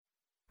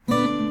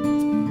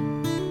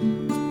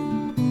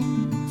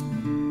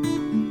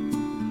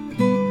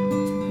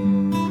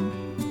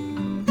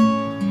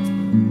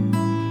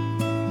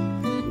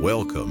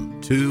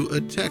to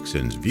A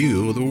Texan's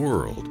View of the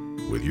World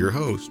with your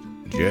host,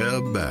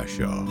 Jeb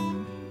Bashaw.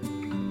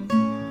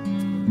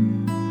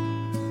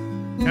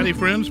 Howdy,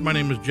 friends. My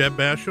name is Jeb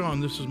Bashaw,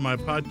 and this is my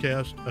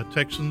podcast, A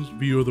Texan's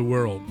View of the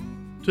World.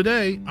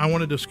 Today, I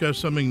want to discuss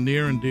something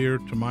near and dear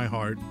to my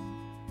heart,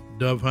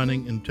 dove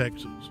hunting in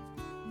Texas.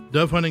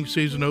 Dove hunting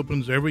season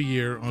opens every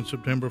year on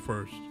September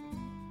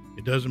 1st.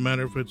 It doesn't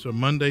matter if it's a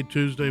Monday,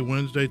 Tuesday,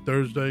 Wednesday,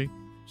 Thursday,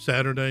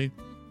 Saturday.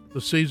 The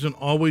season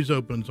always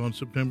opens on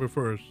September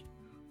 1st,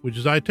 which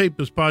as I tape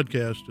this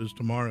podcast is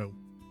tomorrow.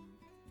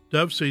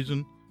 Dove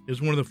season is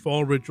one of the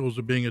fall rituals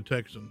of being a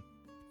Texan.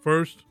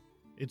 First,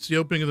 it's the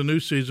opening of the new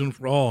season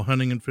for all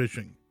hunting and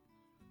fishing.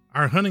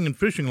 Our hunting and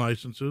fishing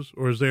licenses,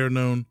 or as they are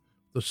known,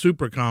 the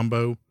Super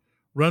Combo,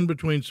 run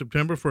between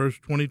September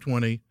 1st,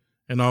 2020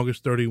 and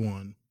August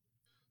 31.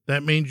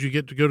 That means you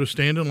get to go to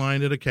stand in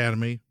line at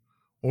Academy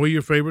or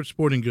your favorite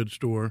sporting goods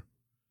store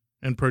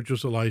and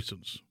purchase a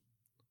license.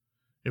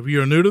 If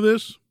you are new to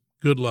this,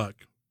 good luck.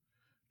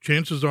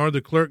 Chances are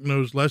the clerk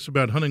knows less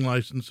about hunting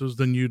licenses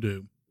than you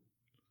do.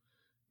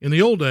 In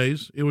the old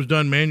days, it was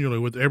done manually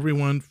with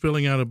everyone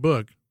filling out a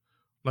book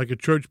like a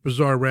church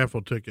bazaar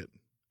raffle ticket.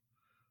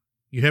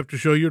 You have to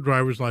show your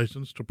driver's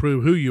license to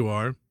prove who you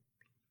are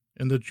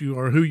and that you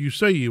are who you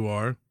say you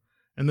are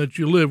and that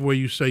you live where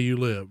you say you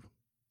live.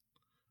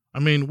 I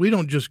mean, we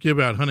don't just give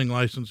out hunting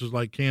licenses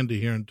like candy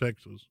here in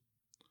Texas.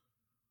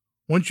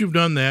 Once you've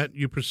done that,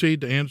 you proceed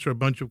to answer a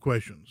bunch of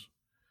questions.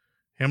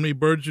 How many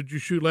birds did you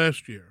shoot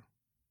last year?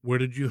 Where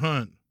did you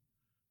hunt?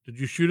 Did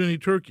you shoot any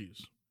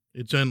turkeys?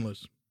 It's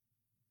endless.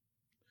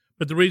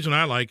 But the reason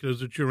I like it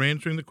is that you're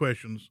answering the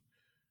questions.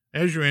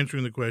 As you're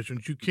answering the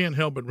questions, you can't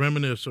help but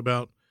reminisce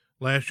about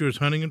last year's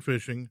hunting and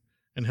fishing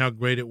and how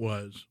great it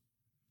was.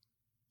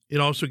 It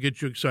also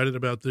gets you excited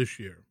about this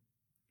year.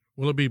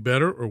 Will it be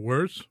better or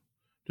worse?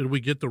 Did we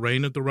get the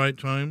rain at the right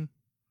time?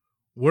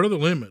 What are the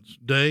limits,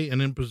 day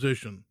and in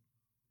position?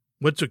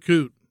 What's a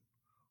coot?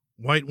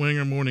 White wing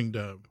or mourning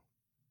dove?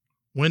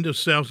 When does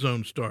South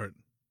Zone start?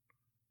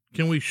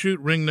 Can we shoot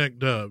ringneck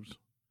doves?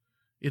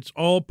 It's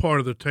all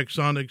part of the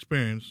Texan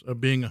experience of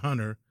being a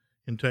hunter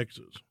in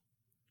Texas.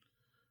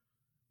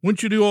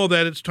 Once you do all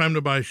that, it's time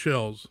to buy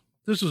shells.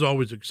 This is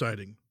always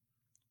exciting.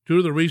 Due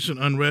to the recent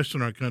unrest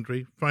in our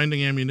country,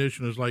 finding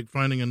ammunition is like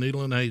finding a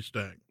needle in a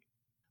haystack.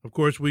 Of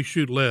course, we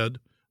shoot lead,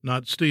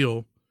 not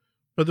steel,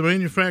 but the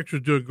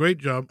manufacturers do a great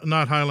job of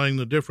not highlighting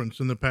the difference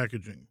in the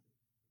packaging.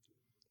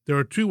 There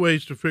are two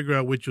ways to figure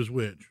out which is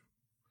which.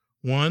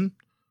 One,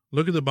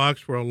 look at the box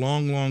for a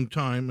long, long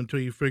time until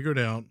you figure it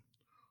out.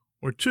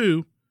 Or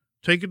two,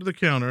 take it to the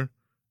counter,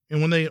 and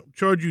when they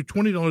charge you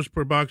 $20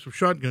 per box of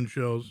shotgun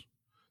shells,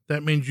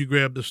 that means you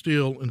grab the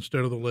steel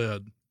instead of the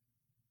lead.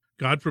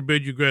 God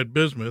forbid you grab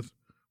bismuth,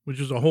 which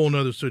is a whole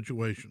nother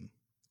situation.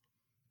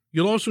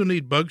 You'll also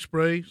need bug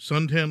spray,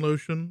 suntan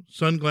lotion,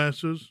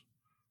 sunglasses,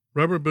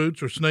 rubber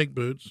boots or snake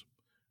boots.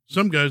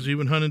 Some guys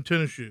even hunt in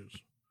tennis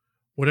shoes.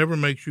 Whatever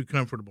makes you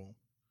comfortable.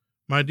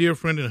 My dear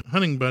friend and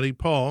hunting buddy,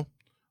 Paul,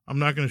 I'm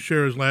not going to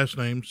share his last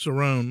name,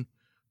 Cerrone,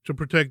 to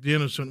protect the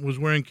innocent, was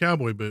wearing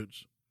cowboy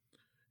boots.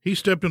 He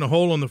stepped in a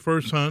hole on the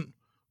first hunt,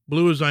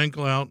 blew his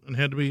ankle out, and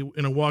had to be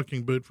in a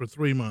walking boot for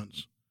 3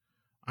 months.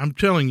 I'm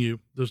telling you,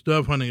 this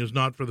dove hunting is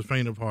not for the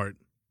faint of heart.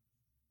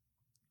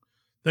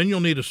 Then you'll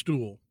need a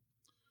stool.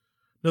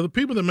 Now, the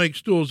people that make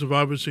stools have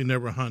obviously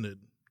never hunted.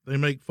 They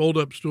make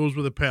fold-up stools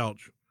with a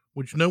pouch,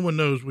 which no one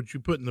knows what you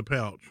put in the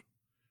pouch,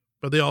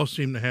 but they all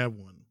seem to have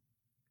one.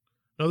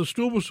 Now, the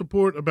stool will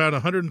support about a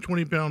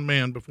 120-pound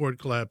man before it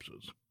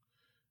collapses.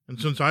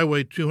 And since I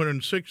weigh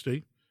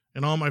 260,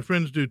 and all my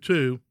friends do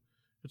too,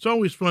 it's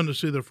always fun to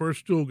see the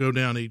first stool go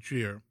down each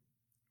year.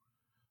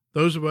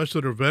 Those of us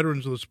that are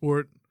veterans of the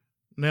sport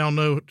now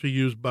know to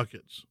use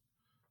buckets.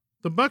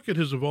 The bucket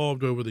has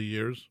evolved over the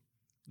years.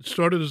 It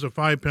started as a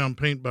 5-pound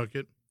paint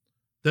bucket.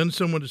 Then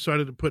someone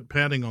decided to put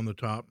padding on the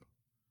top.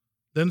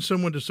 Then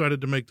someone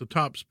decided to make the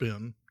top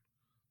spin.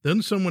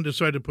 Then someone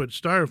decided to put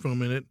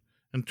styrofoam in it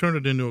and turn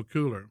it into a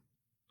cooler.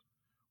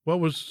 What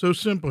was so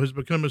simple has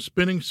become a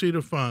spinning seat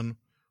of fun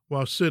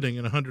while sitting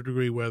in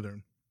 100-degree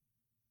weather.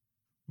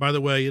 By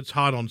the way, it's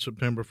hot on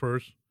September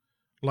 1st,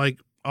 like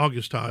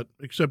August hot,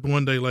 except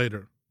one day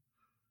later.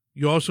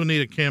 You also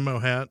need a camo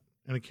hat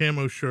and a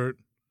camo shirt,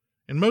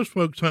 and most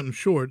folks hunt in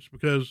shorts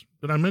because,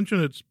 did I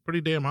mention it's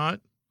pretty damn hot?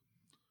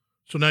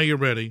 So now you're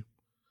ready.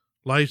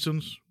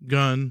 License,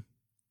 gun,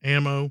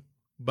 ammo,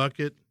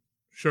 bucket,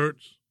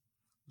 shirts,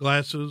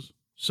 glasses,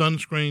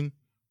 sunscreen,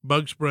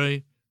 bug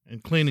spray,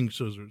 and cleaning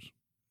scissors.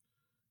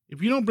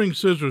 If you don't bring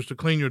scissors to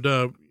clean your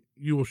dove,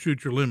 you will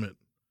shoot your limit.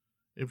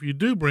 If you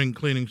do bring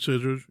cleaning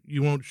scissors,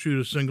 you won't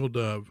shoot a single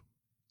dove.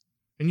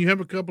 And you have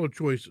a couple of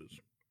choices.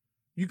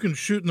 You can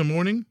shoot in the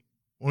morning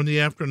or in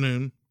the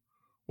afternoon,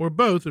 or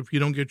both if you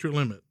don't get your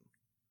limit.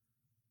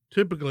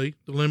 Typically,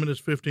 the limit is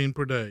 15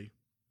 per day.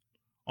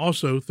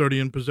 Also, 30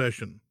 in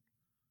possession.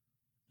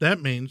 That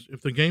means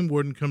if the game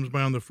warden comes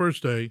by on the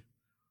first day,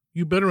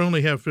 you better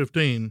only have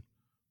 15.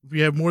 If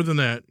you have more than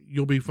that,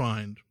 you'll be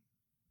fined.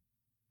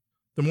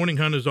 The morning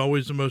hunt is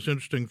always the most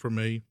interesting for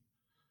me.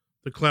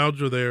 The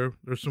clouds are there.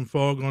 There's some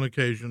fog on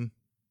occasion.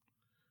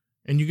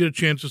 And you get a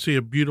chance to see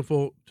a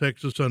beautiful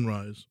Texas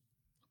sunrise.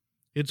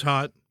 It's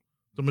hot.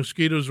 The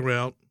mosquitoes are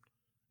out.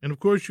 And, of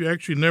course, you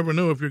actually never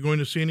know if you're going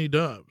to see any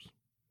doves.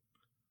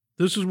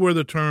 This is where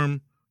the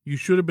term, "you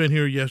should have been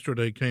here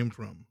yesterday," came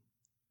from.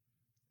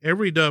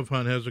 Every dove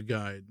hunt has a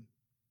guide.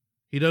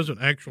 He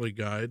doesn't actually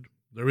guide.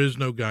 There is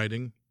no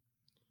guiding.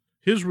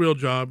 His real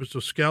job is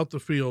to scout the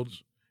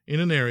fields in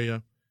an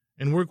area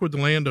and work with the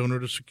landowner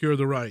to secure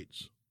the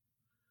rights.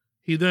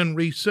 He then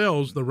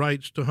resells the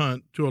rights to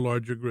hunt to a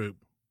larger group.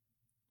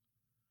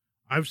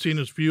 I've seen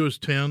as few as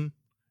 10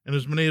 and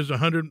as many as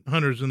 100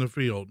 hunters in the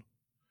field,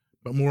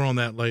 but more on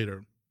that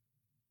later.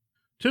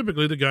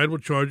 Typically, the guide will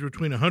charge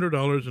between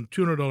 $100 and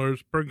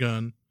 $200 per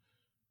gun,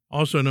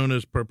 also known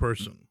as per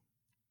person.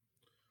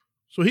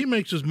 So he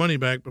makes his money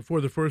back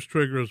before the first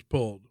trigger is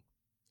pulled.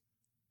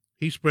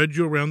 He spreads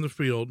you around the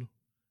field,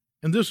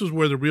 and this is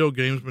where the real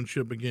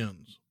gamesmanship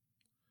begins.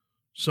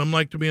 Some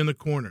like to be in the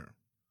corner.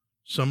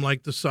 Some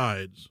like the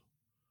sides.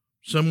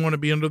 Some want to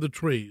be under the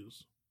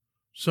trees.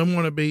 Some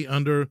want to be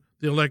under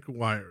the electric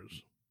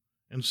wires.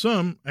 And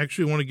some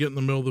actually want to get in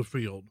the middle of the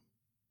field.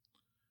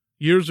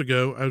 Years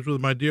ago, I was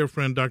with my dear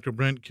friend Dr.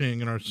 Brent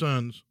King and our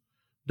sons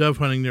dove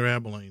hunting near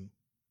Abilene.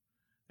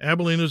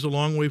 Abilene is a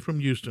long way from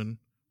Houston,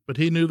 but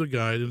he knew the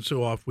guide, and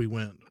so off we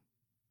went.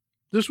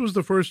 This was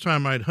the first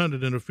time I'd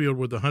hunted in a field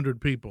with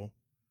 100 people,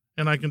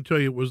 and I can tell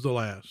you it was the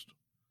last.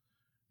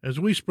 As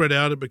we spread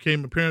out, it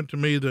became apparent to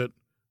me that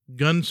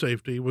gun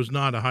safety was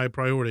not a high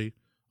priority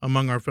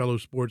among our fellow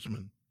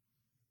sportsmen.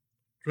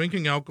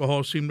 Drinking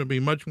alcohol seemed to be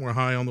much more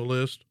high on the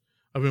list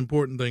of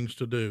important things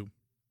to do.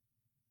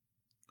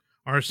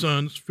 Our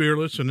sons,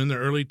 fearless and in their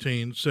early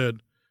teens,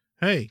 said,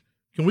 "Hey,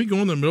 can we go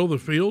in the middle of the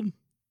field?"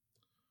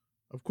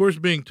 Of course,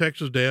 being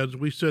Texas dads,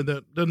 we said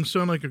that doesn't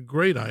sound like a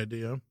great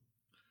idea.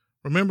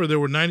 Remember, there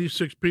were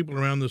 96 people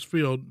around this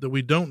field that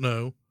we don't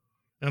know,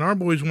 and our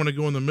boys want to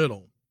go in the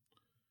middle.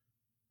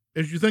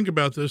 As you think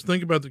about this,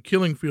 think about the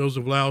killing fields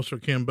of Laos or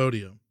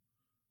Cambodia.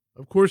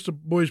 Of course, the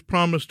boys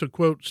promised to,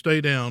 quote, "stay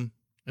down,"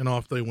 and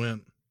off they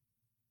went.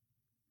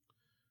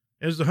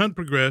 As the hunt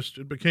progressed,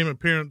 it became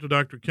apparent to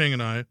Dr. King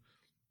and I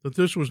that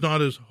this was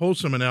not as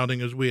wholesome an outing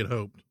as we had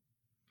hoped.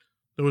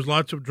 There was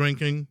lots of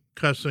drinking,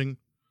 cussing,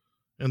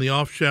 and the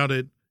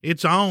oft-shouted,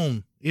 "It's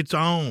on! It's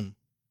on!"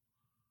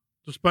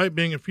 Despite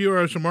being a few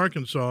hours from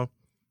Arkansas,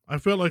 I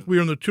felt like we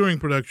were in the touring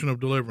production of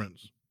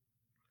Deliverance.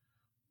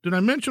 Did I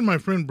mention my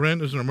friend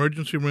Brent is an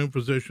emergency room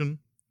physician?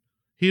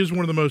 He is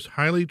one of the most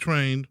highly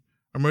trained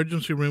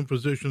emergency room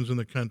physicians in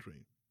the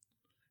country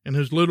and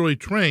has literally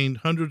trained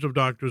hundreds of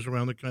doctors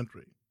around the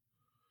country.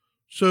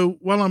 So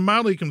while I'm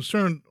mildly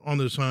concerned on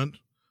this hunt,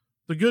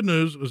 the good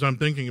news, as I'm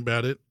thinking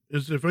about it,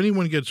 is if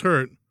anyone gets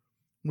hurt,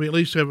 we at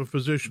least have a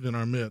physician in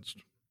our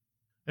midst.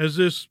 As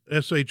this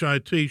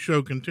SHIT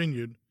show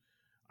continued,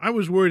 I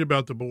was worried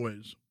about the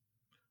boys.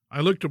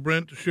 I looked to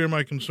Brent to share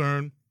my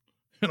concern,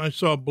 and I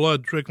saw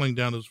blood trickling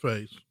down his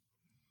face.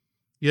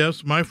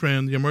 Yes, my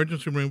friend, the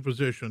emergency room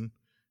physician,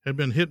 had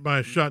been hit by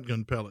a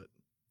shotgun pellet.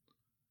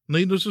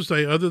 Needless to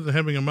say, other than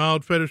having a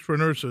mild fetish for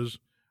nurses,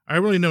 I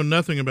really know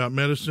nothing about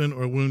medicine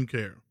or wound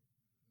care.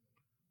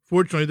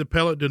 Fortunately, the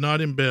pellet did not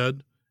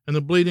embed, and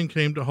the bleeding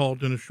came to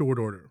halt in a short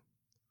order.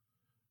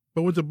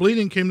 But with the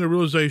bleeding came the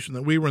realization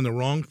that we were in the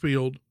wrong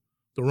field,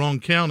 the wrong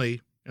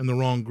county, and the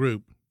wrong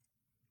group.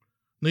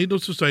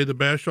 Needless to say, the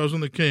Bashaws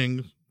and the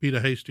Kings beat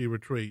a hasty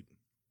retreat.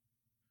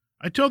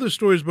 I tell this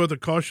story as both a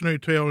cautionary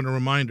tale and a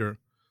reminder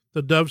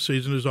that dove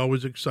season is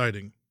always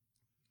exciting.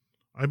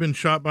 I've been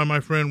shot by my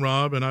friend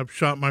Rob, and I've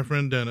shot my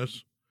friend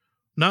Dennis,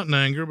 not in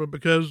anger, but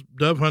because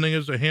dove hunting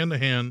is a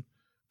hand-to-hand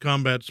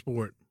combat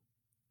sport.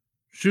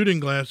 Shooting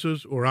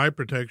glasses or eye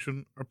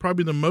protection are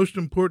probably the most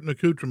important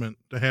accoutrement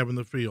to have in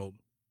the field.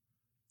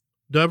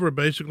 Dove are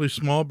basically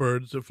small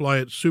birds that fly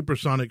at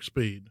supersonic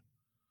speed.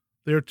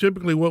 They are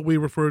typically what we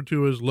refer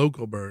to as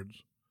local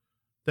birds.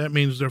 That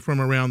means they're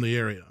from around the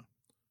area.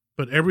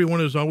 But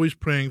everyone is always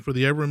praying for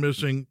the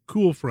ever-missing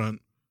cool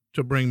front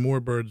to bring more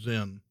birds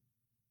in.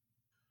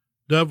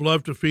 Dove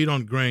love to feed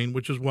on grain,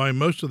 which is why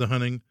most of the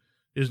hunting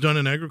is done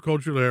in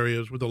agricultural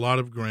areas with a lot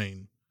of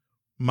grain.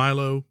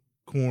 Milo,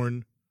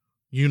 corn,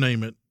 you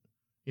name it,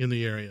 in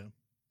the area.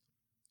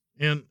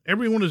 And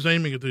everyone is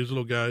aiming at these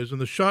little guys, and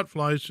the shot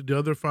flies to the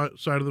other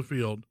side of the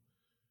field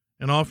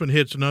and often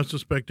hits an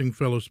unsuspecting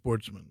fellow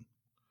sportsman.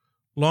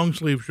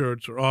 Long-sleeve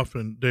shirts are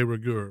often de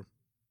rigueur.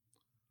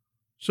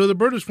 So the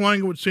bird is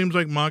flying at what seems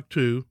like Mach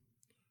 2.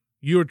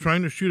 You are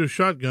trying to shoot a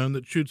shotgun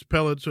that shoots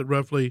pellets at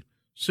roughly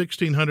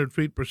 1,600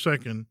 feet per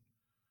second,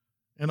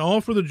 and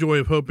all for the joy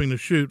of hoping to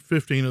shoot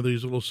 15 of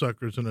these little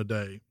suckers in a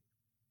day.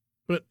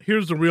 But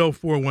here's the real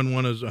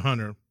 411 as a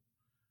hunter.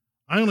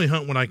 I only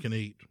hunt what I can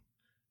eat.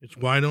 It's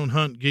why I don't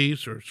hunt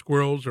geese or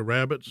squirrels or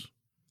rabbits.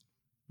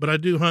 But I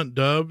do hunt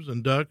doves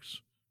and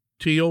ducks,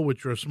 teal,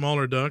 which are a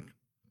smaller duck,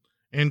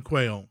 and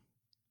quail.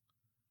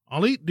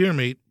 I'll eat deer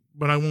meat,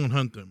 but I won't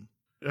hunt them.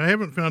 I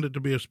haven't found it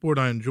to be a sport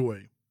I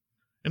enjoy.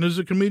 And as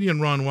the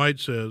comedian Ron White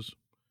says,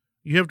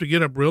 you have to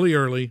get up really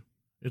early,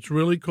 it's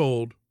really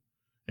cold,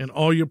 and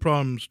all your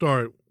problems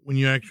start when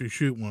you actually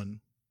shoot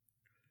one.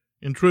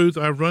 In truth,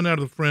 I've run out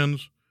of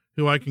friends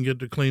who I can get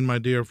to clean my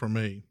deer for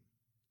me.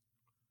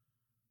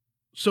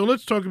 So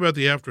let's talk about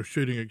the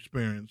after-shooting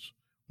experience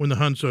when the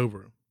hunt's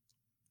over.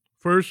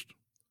 First,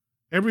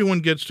 everyone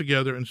gets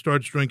together and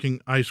starts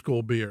drinking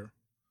ice-cold beer.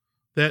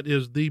 That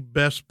is the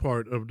best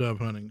part of dove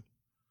hunting.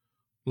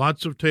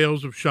 Lots of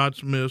tales of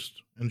shots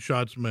missed and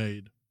shots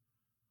made.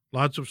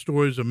 Lots of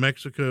stories of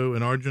Mexico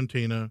and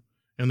Argentina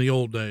and the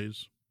old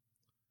days.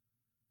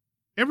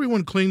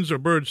 Everyone cleans their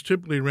birds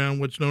typically around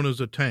what's known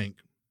as a tank.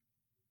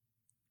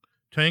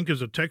 Tank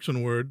is a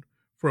Texan word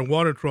for a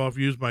water trough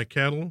used by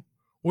cattle,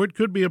 or it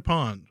could be a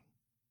pond.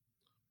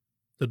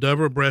 The dove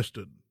are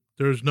breasted.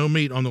 There is no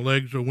meat on the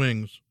legs or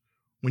wings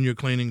when you're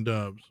cleaning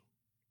doves.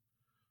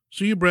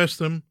 So you breast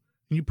them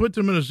and you put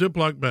them in a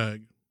Ziploc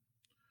bag.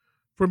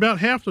 For about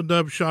half the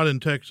doves shot in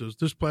Texas,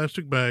 this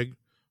plastic bag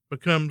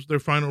becomes their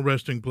final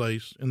resting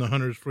place in the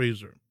hunter's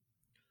freezer.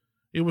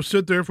 It will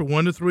sit there for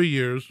 1 to 3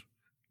 years,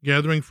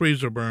 gathering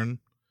freezer burn,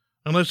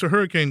 unless a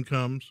hurricane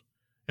comes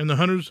and the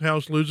hunter's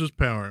house loses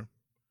power,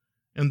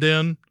 and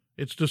then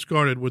it's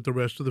discarded with the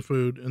rest of the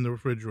food in the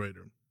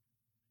refrigerator.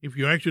 If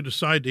you actually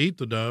decide to eat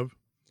the dove,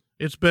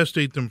 it's best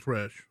to eat them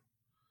fresh.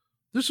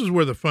 This is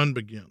where the fun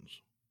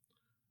begins.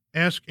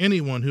 Ask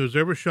anyone who has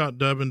ever shot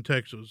dove in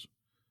Texas,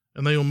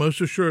 and they will most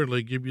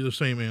assuredly give you the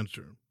same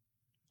answer.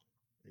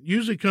 It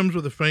usually comes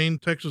with a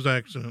feigned Texas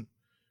accent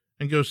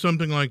and goes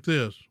something like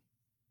this.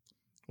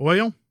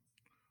 Well,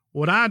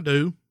 what I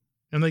do,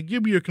 and they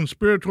give you a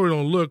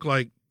conspiratorial look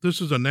like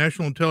this is a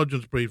national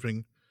intelligence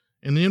briefing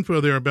and the info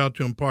they're about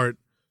to impart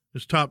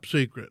is top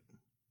secret.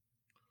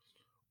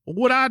 Well,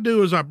 what I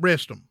do is I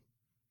breast them.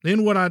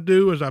 Then what I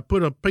do is I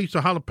put a piece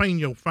of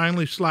jalapeno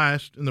finely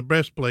sliced in the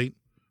breastplate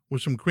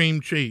with some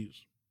cream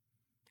cheese.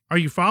 Are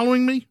you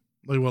following me?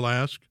 They will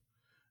ask,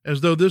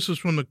 as though this is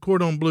from the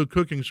Cordon Bleu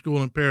cooking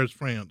school in Paris,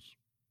 France.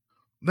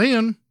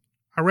 Then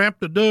I wrap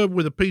the dove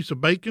with a piece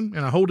of bacon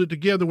and I hold it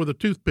together with a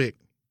toothpick.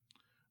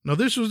 Now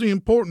this is the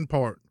important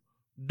part.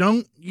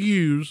 Don't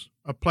use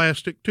a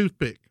plastic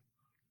toothpick.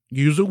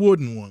 Use a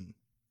wooden one.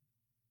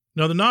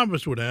 Now the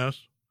novice would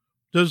ask,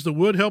 does the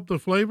wood help the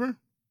flavor?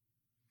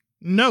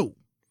 No,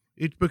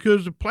 it's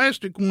because the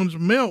plastic ones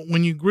melt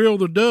when you grill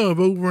the dove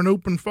over an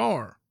open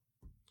fire.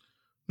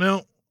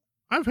 Now,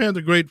 I've had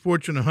the great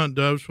fortune to hunt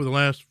doves for the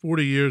last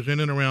 40 years in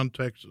and around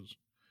Texas.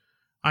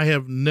 I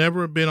have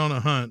never been on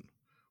a hunt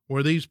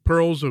where these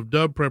pearls of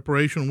dove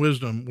preparation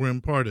wisdom were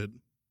imparted.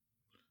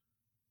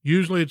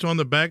 Usually it's on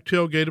the back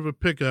tailgate of a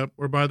pickup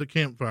or by the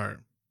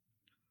campfire.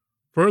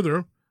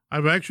 Further,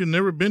 I've actually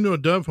never been to a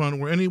dove hunt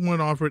where anyone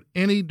offered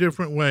any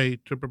different way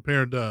to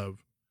prepare dove,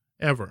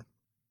 ever.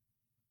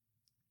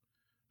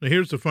 Now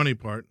here's the funny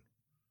part.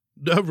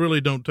 Dove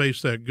really don't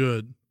taste that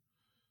good.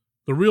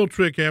 The real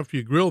trick after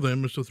you grill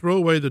them is to throw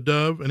away the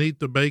dove and eat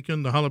the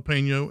bacon, the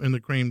jalapeno, and the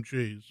cream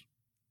cheese.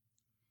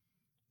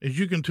 As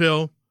you can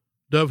tell,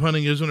 dove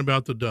hunting isn't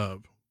about the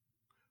dove.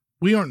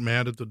 We aren't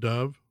mad at the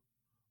dove.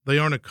 They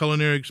aren't a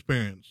culinary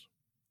experience.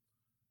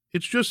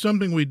 It's just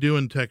something we do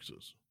in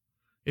Texas.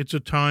 It's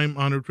a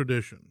time-honored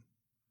tradition.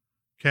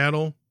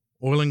 Cattle,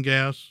 oil and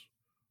gas,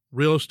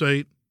 real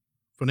estate,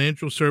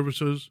 financial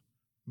services,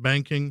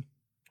 banking,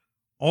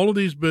 all of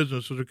these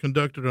businesses are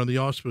conducted under the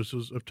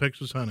auspices of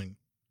Texas hunting.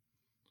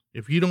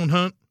 If you don't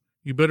hunt,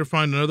 you better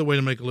find another way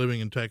to make a living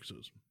in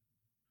Texas.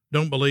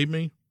 Don't believe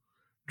me?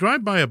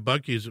 Drive by a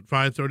Buc-ee's at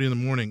 5:30 in the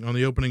morning on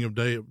the opening of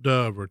day of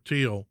dove or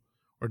teal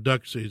or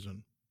duck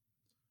season.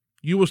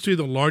 You will see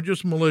the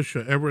largest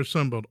militia ever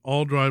assembled,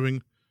 all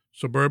driving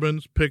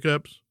Suburbans,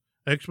 pickups,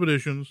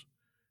 expeditions,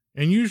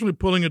 and usually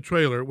pulling a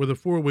trailer with a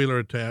four-wheeler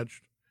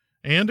attached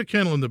and a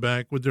kennel in the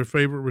back with their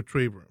favorite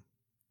retriever.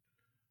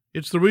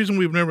 It's the reason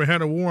we've never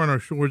had a war on our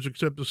shores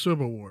except the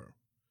Civil War.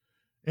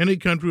 Any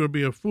country would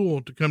be a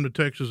fool to come to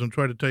Texas and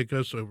try to take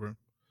us over.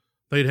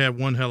 They'd have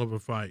one hell of a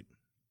fight.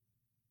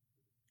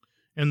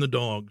 And the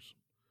dogs.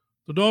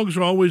 The dogs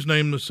are always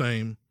named the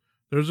same.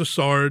 There's a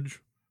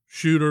Sarge,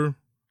 Shooter,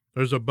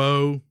 there's a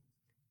Beau,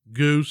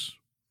 Goose,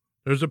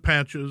 there's a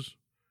Patches,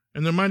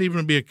 and there might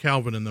even be a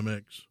Calvin in the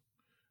mix.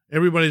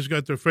 Everybody's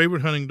got their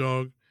favorite hunting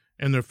dog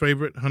and their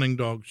favorite hunting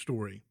dog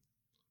story.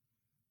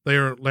 They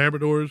are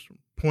Labradors,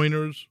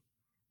 Pointers,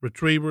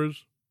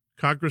 Retrievers,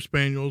 Cocker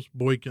Spaniels,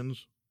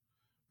 Boykins,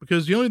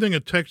 because the only thing a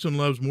Texan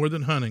loves more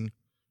than hunting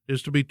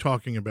is to be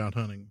talking about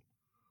hunting,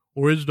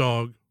 or his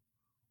dog,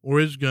 or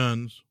his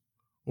guns,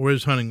 or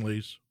his hunting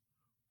lease,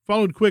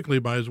 followed quickly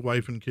by his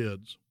wife and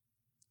kids.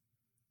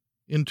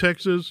 In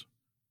Texas,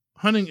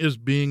 hunting is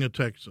being a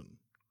Texan.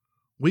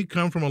 We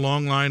come from a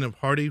long line of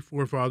hardy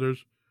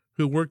forefathers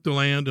who worked the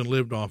land and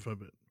lived off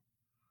of it.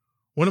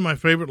 One of my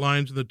favorite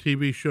lines in the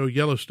TV show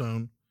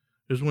Yellowstone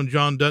is when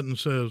John Dutton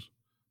says,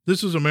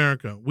 "This is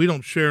America. We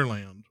don't share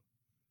land."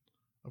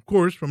 Of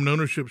course, from an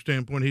ownership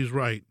standpoint, he's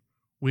right.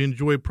 We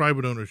enjoy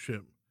private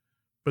ownership.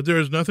 But there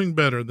is nothing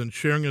better than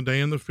sharing a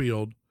day in the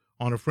field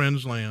on a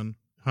friend's land,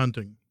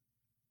 hunting.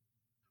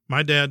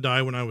 My dad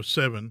died when I was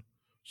 7,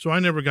 so I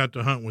never got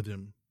to hunt with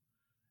him.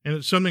 And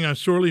it's something I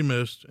sorely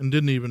missed and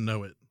didn't even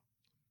know it.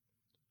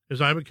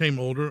 As I became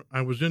older,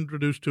 I was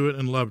introduced to it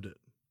and loved it.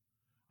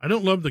 I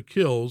don't love the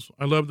kills,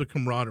 I love the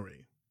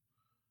camaraderie.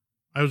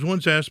 I was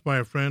once asked by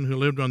a friend who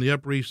lived on the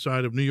Upper East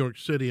Side of New York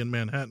City in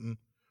Manhattan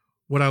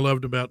what I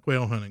loved about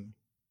quail hunting.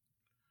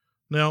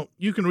 Now,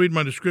 you can read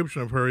my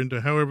description of her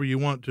into however you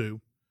want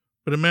to,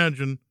 but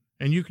imagine,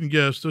 and you can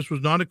guess, this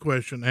was not a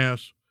question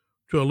asked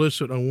to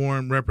elicit a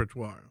warm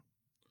repertoire.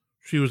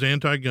 She was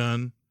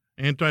anti-gun,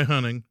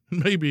 anti-hunting,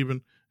 and maybe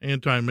even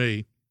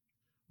anti-me.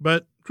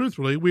 But,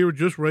 truthfully, we were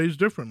just raised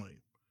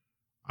differently.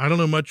 I don't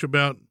know much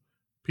about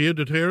pied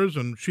de terres,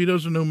 and she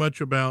doesn't know much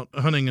about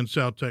hunting in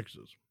South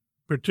Texas,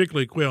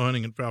 particularly quail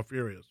hunting in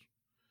Falfurrias.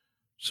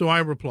 So I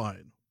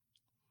replied,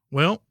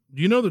 well,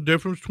 do you know the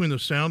difference between the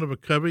sound of a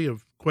covey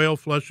of quail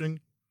flushing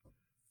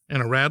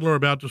and a rattler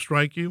about to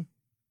strike you?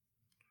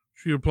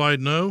 She replied,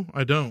 no,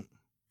 I don't.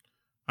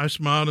 I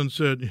smiled and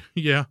said,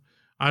 yeah,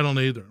 I don't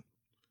either.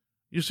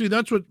 You see,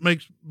 that's what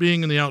makes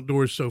being in the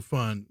outdoors so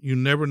fun. You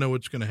never know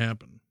what's going to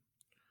happen.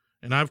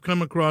 And I've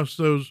come across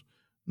those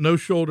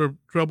no-shoulder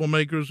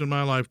troublemakers in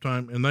my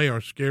lifetime, and they are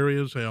scary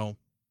as hell.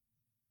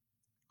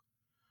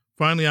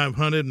 Finally, I've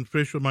hunted and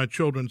fished with my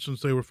children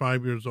since they were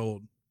 5 years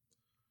old.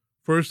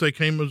 First, they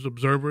came as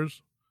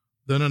observers,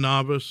 then a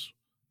novice,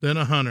 then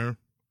a hunter,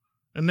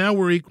 and now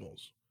we're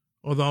equals,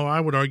 although I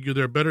would argue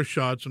they're better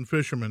shots and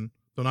fishermen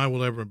than I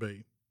will ever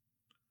be.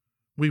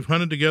 We've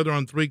hunted together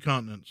on 3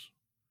 continents.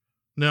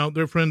 Now,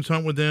 their friends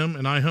hunt with them,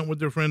 and I hunt with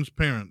their friends'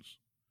 parents.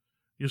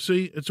 You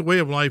see, it's a way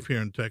of life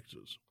here in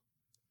Texas.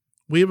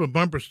 We have a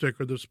bumper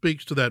sticker that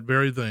speaks to that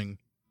very thing.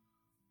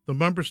 The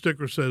bumper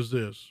sticker says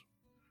this: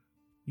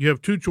 you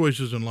have 2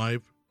 choices in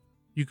life.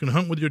 You can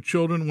hunt with your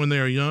children when they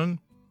are young,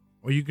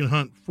 or you can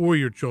hunt for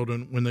your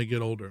children when they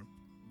get older.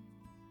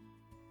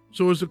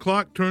 So as the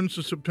clock turns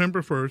to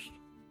September 1st,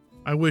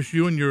 I wish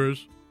you and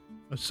yours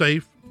a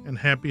safe and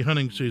happy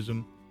hunting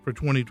season for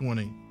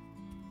 2020.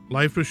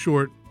 Life is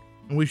short,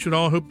 and we should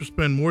all hope to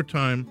spend more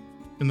time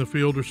in the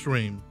field or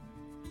stream.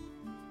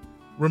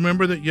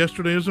 Remember that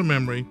yesterday is a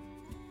memory,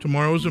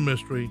 tomorrow is a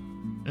mystery,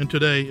 and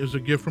today is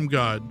a gift from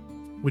God,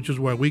 which is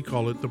why we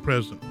call it the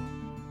present.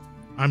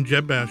 I'm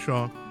Jeb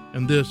Bashaw,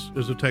 and this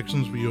is a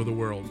Texan's View of the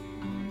World.